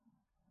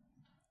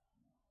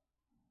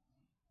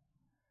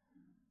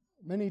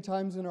Many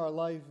times in our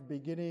life,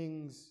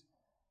 beginnings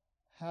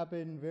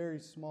happen very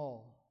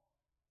small,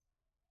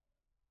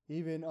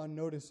 even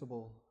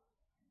unnoticeable.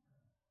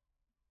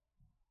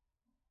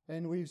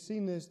 And we've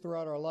seen this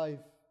throughout our life,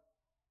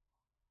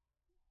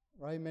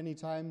 right? Many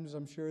times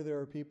I'm sure there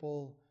are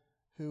people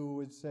who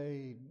would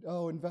say,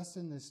 oh, invest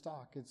in this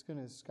stock, it's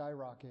going to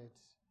skyrocket.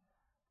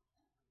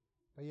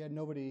 But yet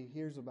nobody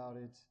hears about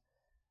it.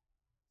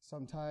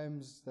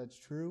 Sometimes that's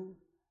true.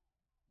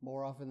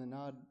 More often than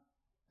not,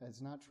 that's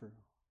not true.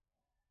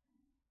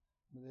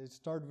 But they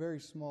start very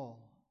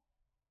small.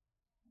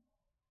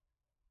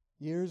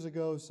 Years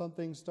ago,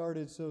 something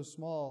started so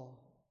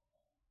small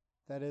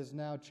that has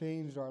now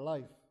changed our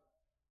life.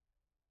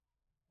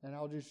 And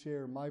I'll just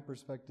share my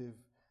perspective.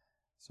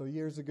 So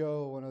years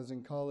ago, when I was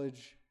in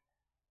college,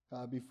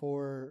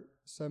 before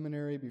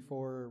seminary,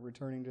 before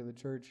returning to the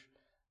church,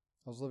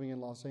 I was living in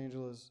Los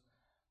Angeles,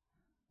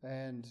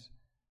 and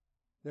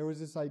there was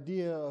this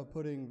idea of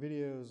putting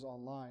videos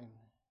online.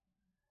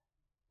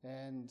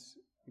 And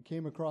I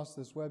came across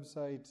this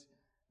website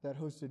that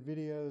hosted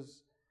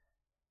videos,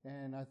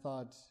 and I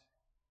thought,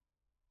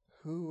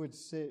 who would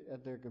sit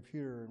at their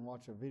computer and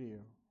watch a video?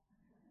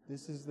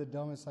 This is the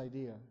dumbest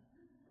idea.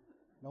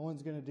 No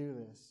one's going to do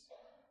this.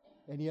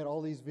 And yet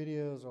all these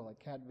videos are like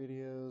cat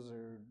videos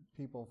or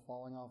people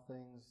falling off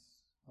things.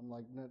 I'm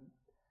like, no,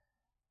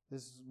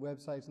 this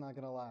website's not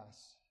going to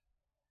last.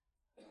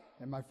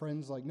 And my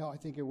friend's like, no, I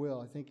think it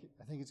will. I think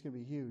it's going to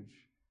be huge.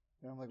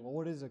 And I'm like, well,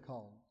 what is it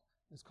called?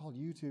 It's called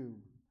YouTube.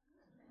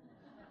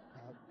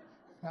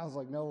 I was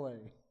like, no way.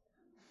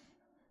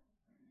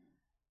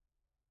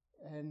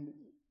 And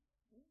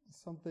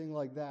something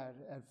like that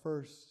at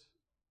first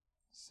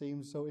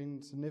seems so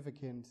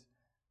insignificant,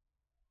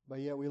 but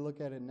yet we look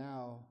at it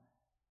now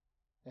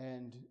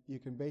and you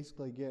can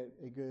basically get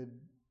a good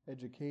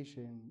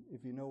education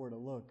if you know where to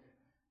look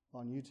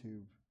on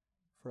YouTube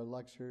for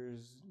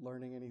lectures,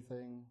 learning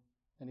anything,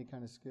 any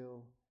kind of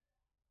skill.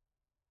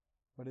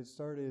 But it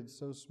started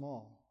so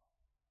small.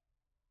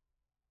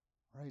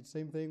 Right,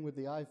 same thing with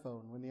the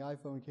iPhone. When the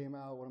iPhone came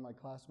out, one of my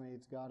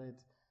classmates got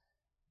it.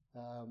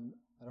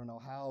 I don't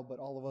know how, but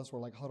all of us were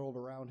like huddled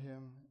around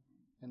him.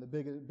 And the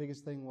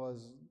biggest thing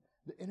was,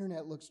 the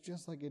internet looks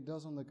just like it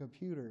does on the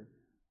computer,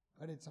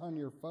 but it's on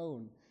your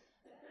phone.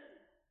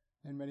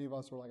 And many of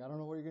us were like, I don't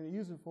know what you're going to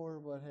use it for,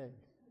 but hey.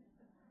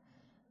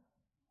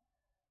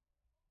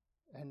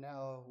 And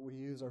now we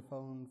use our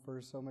phone for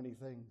so many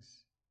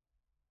things.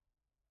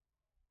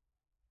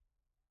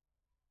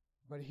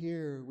 But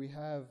here we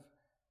have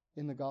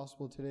in the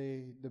gospel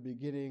today the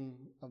beginning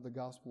of the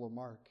Gospel of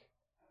Mark.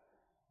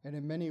 And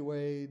in many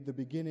ways, the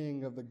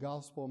beginning of the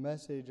gospel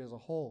message as a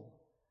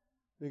whole.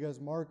 Because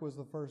Mark was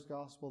the first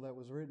gospel that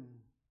was written.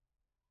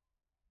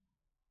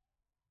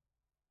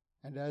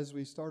 And as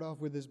we start off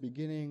with this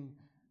beginning,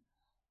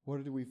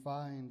 what do we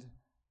find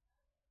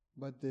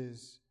but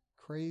this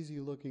crazy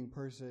looking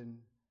person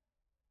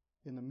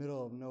in the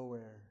middle of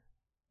nowhere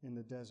in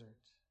the desert?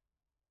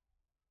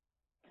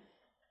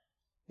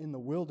 In the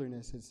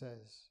wilderness, it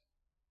says.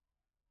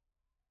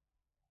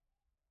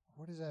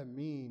 What does that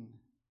mean?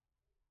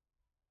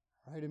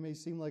 Right? It may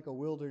seem like a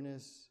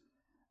wilderness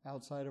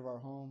outside of our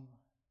home.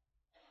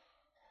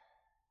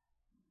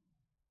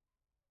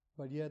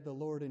 But yet the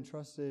Lord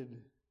entrusted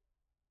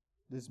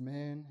this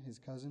man, his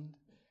cousin,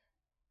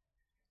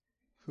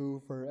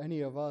 who for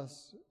any of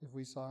us, if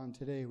we saw him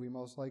today, we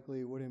most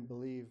likely wouldn't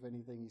believe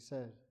anything he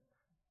said.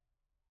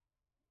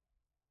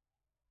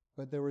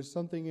 But there was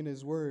something in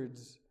his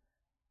words,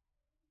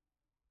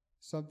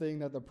 something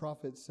that the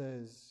prophet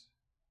says,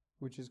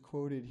 which is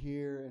quoted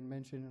here and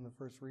mentioned in the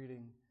first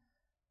reading,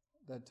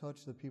 that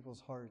touched the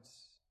people's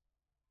hearts.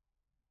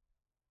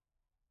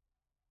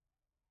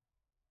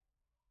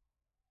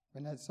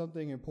 And that's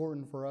something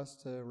important for us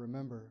to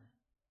remember.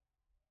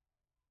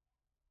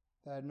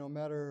 That no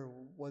matter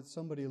what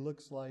somebody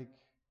looks like,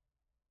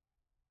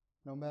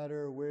 no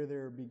matter where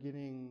their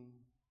beginning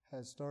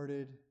has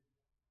started,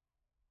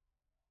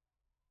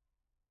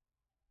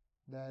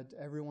 that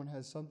everyone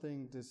has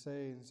something to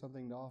say and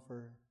something to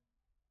offer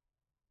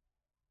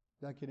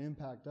that can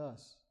impact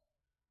us.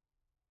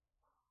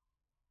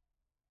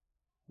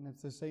 And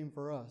it's the same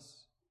for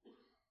us.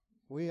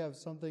 We have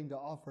something to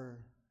offer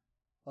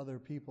other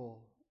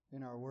people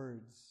in our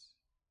words.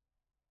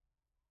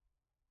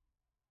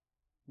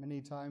 Many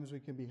times we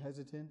can be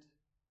hesitant,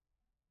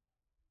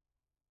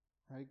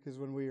 right? Because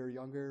when we were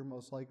younger,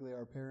 most likely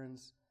our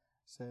parents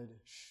said,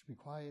 shh, be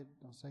quiet,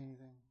 don't say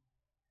anything.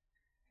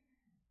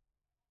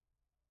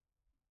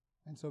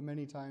 And so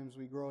many times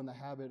we grow in the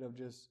habit of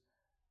just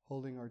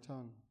holding our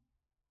tongue.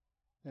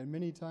 And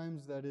many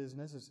times that is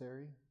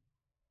necessary.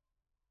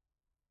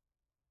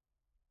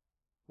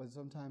 But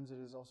sometimes it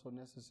is also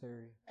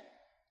necessary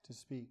to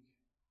speak.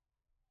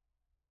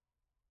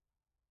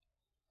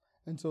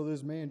 And so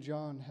this man,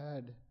 John,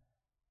 had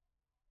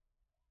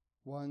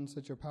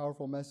such a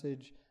powerful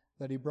message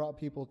that he brought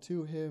people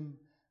to him,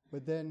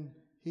 but then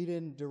he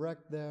didn't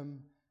direct them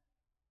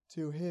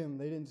to him.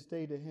 They didn't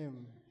stay to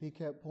him. He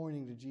kept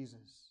pointing to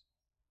Jesus.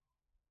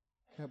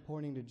 Kept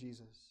pointing to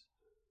Jesus.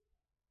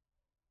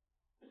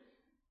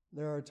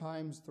 There are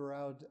times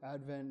throughout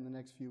Advent in the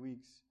next few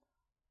weeks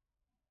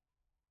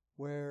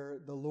where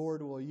the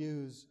Lord will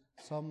use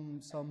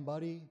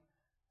somebody,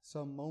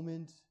 some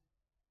moment.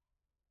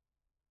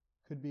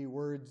 Could be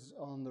words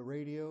on the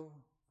radio,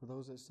 for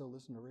those that still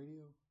listen to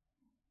radio.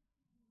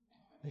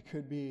 It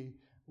could be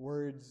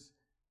words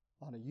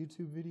on a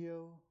YouTube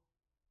video,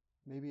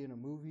 maybe in a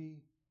movie,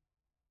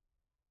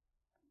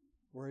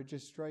 where it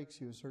just strikes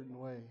you a certain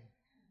way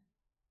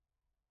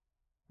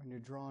when you're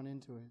drawn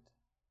into it.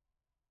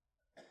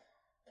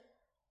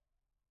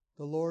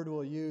 The Lord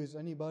will use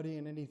anybody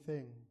and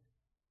anything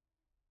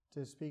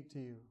to speak to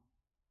you,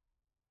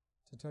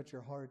 to touch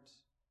your heart,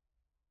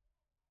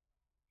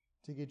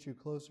 to get you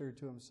closer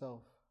to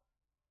Himself.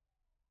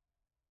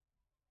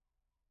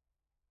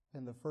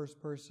 And the first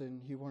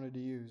person He wanted to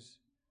use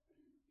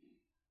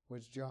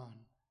was John.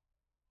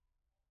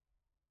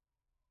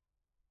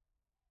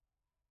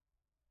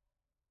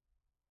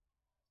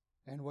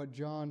 And what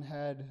John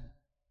had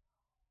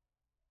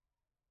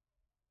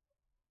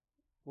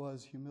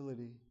was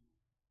humility.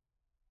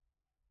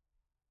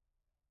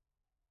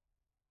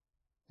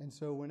 And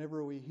so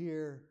whenever we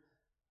hear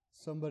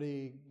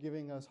somebody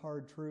giving us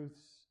hard truths,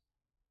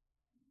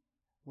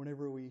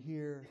 whenever we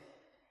hear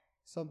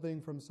something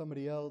from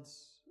somebody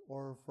else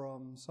or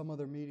from some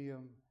other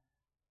medium,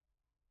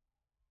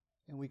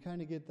 and we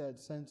kind of get that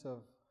sense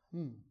of,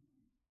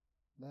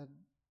 that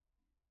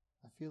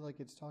I feel like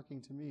it's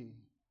talking to me,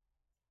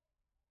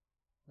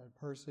 that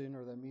person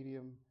or that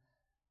medium,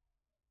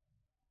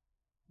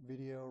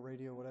 video,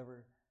 radio,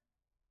 whatever,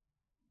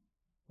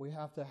 we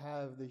have to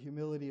have the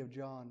humility of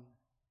John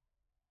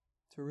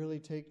to really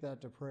take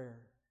that to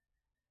prayer.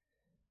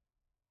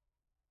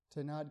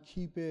 To not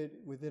keep it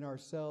within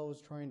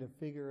ourselves, trying to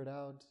figure it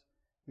out.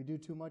 We do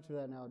too much of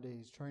that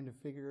nowadays, trying to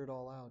figure it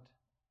all out.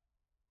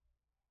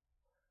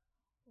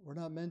 We're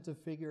not meant to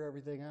figure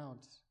everything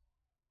out.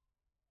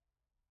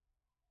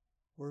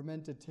 We're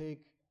meant to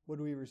take what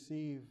we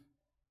receive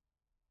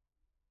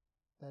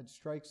that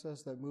strikes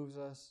us, that moves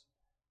us,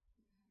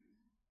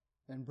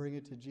 and bring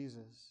it to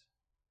Jesus.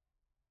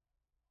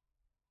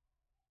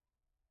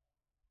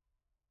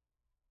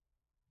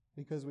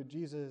 Because with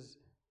Jesus,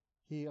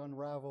 He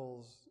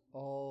unravels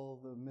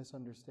all the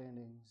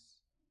misunderstandings.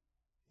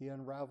 He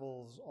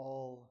unravels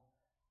all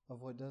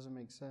of what doesn't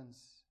make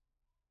sense.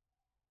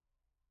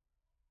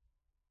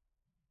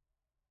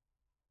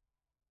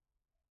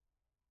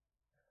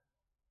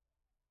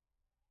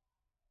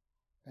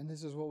 And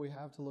this is what we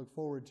have to look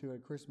forward to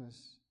at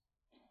Christmas.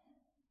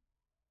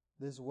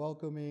 This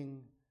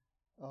welcoming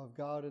of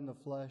God in the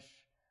flesh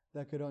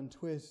that could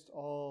untwist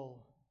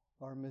all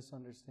our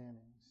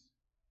misunderstandings.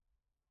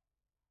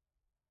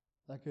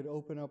 That could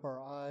open up our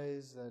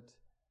eyes that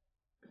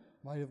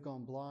might have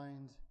gone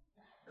blind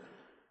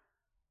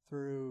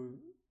through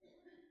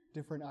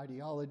different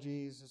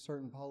ideologies,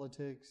 certain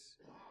politics,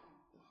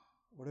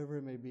 whatever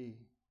it may be.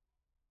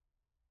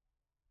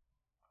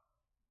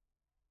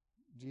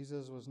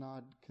 Jesus was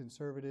not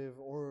conservative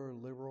or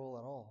liberal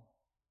at all.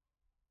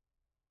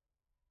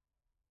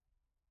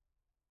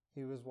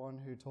 He was one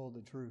who told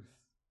the truth.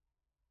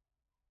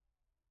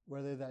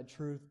 Whether that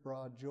truth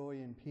brought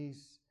joy and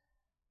peace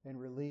and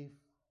relief,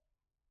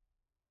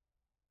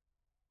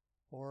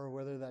 or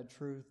whether that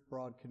truth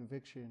brought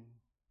conviction.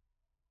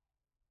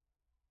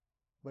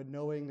 But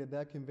knowing that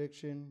that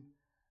conviction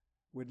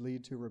would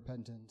lead to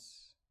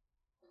repentance,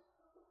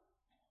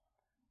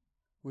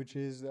 which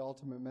is the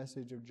ultimate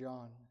message of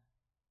John.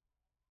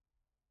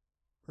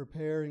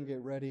 Prepare and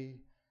get ready.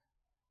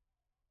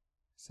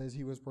 It says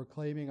he was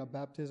proclaiming a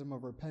baptism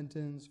of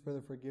repentance for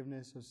the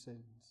forgiveness of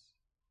sins.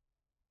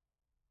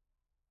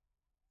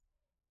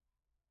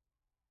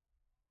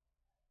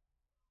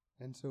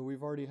 And so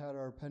we've already had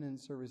our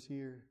penance service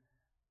here.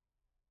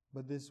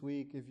 But this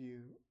week, if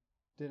you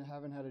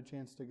haven't had a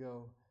chance to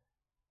go,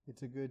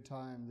 it's a good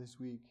time this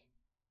week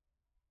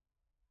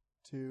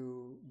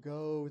to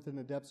go within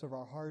the depths of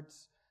our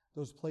hearts,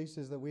 those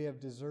places that we have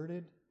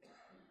deserted,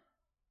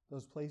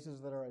 those places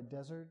that are a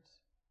desert,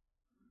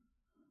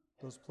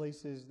 those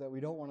places that we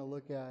don't want to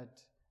look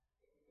at,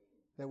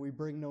 that we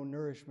bring no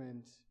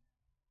nourishment,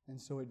 and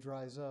so it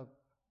dries up.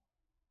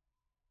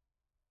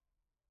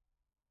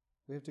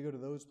 We have to go to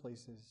those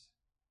places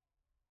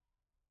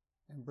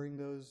and bring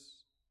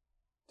those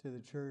to the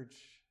church,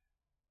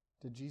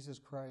 to Jesus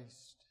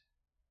Christ.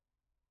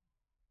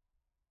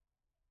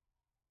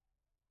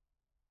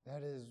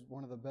 That is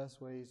one of the best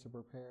ways to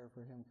prepare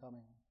for Him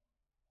coming.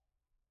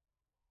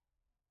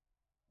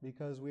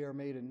 Because we are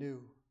made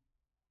anew.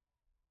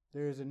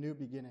 There is a new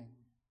beginning.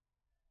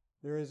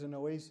 There is an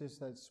oasis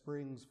that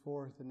springs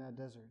forth in that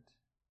desert.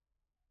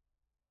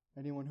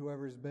 Anyone who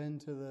ever has been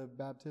to the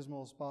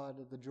baptismal spot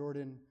at the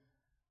Jordan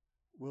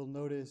will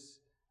notice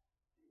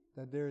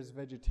that there is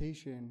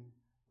vegetation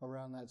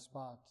around that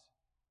spot,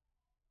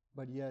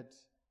 but yet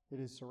it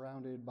is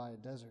surrounded by a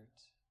desert.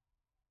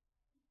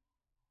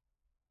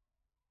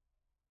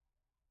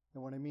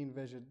 And when I mean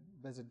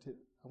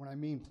when I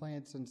mean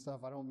plants and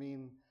stuff, I don't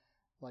mean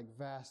like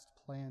vast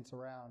plants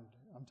around.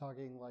 I'm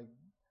talking like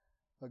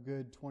a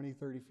good 20,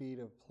 30 feet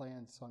of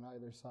plants on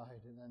either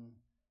side, and then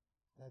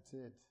that's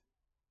it.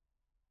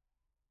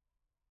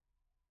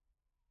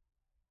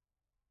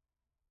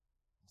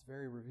 It's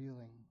very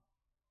revealing.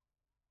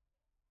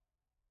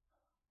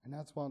 And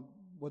that's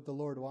what the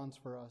Lord wants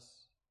for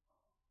us.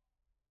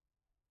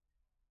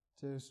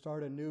 To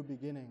start a new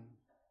beginning.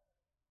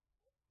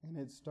 And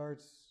it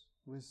starts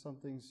with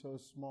something so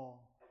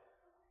small.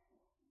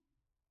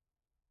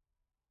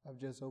 Of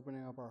just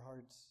opening up our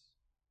hearts.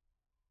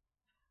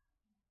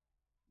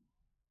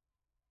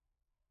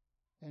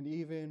 And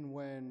even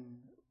when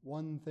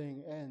one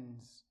thing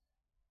ends,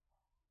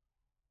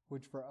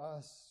 which for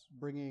us,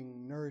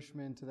 bringing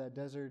nourishment to that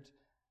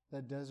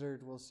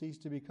desert will cease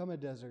to become a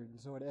desert, and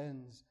so it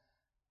ends.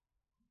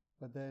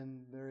 But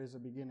then there is a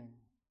beginning.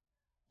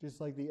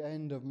 Just like the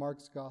end of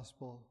Mark's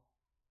gospel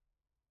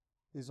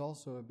is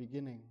also a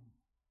beginning.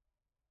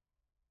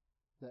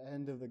 The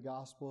end of the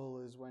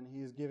gospel is when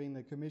he is giving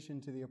the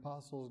commission to the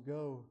apostles,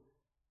 go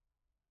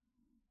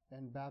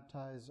and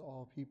baptize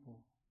all people.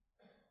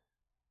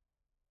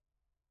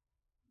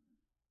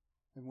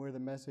 And where the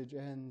message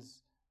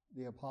ends,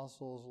 the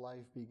apostles'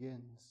 life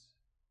begins.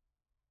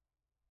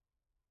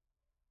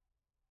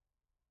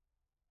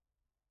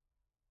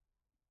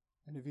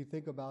 And if you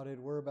think about it,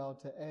 we're about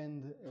to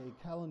end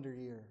a calendar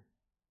year,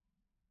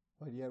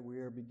 but yet we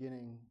are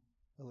beginning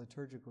a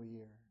liturgical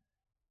year.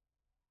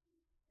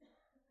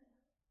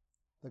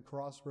 The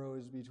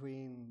crossroads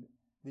between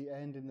the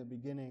end and the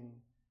beginning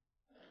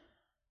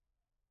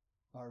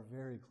are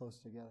very close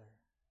together.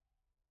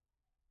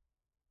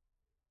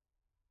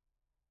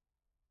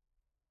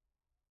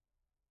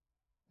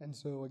 And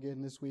so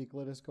again, this week,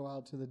 let us go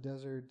out to the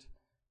desert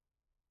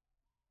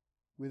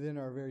within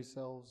our very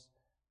selves.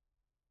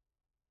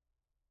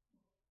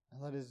 And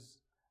let us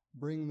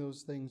bring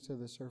those things to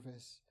the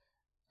surface.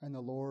 And the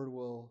Lord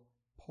will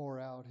pour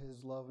out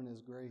His love and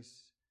His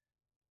grace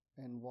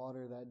and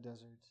water that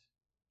desert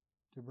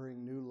to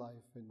bring new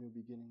life and new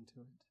beginning to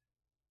it.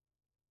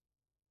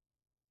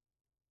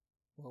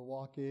 We'll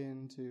walk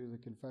into the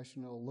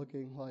confessional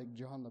looking like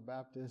John the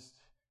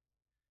Baptist.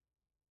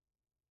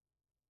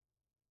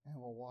 And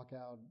we'll walk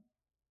out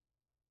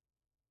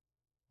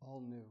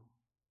all new.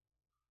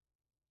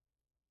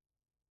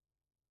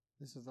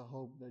 This is the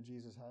hope that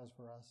Jesus has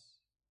for us.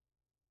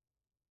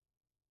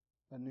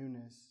 A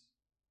newness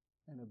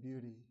and a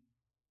beauty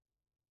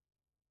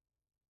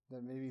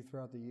that maybe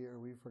throughout the year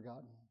we've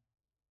forgotten.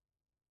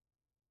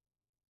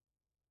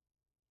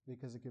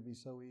 Because it could be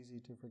so easy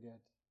to forget.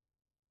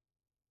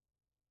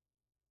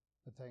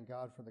 But thank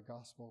God for the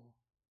gospel,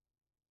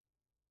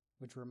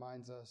 which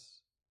reminds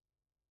us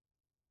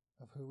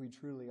of who we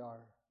truly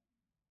are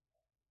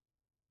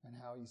and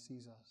how He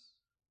sees us.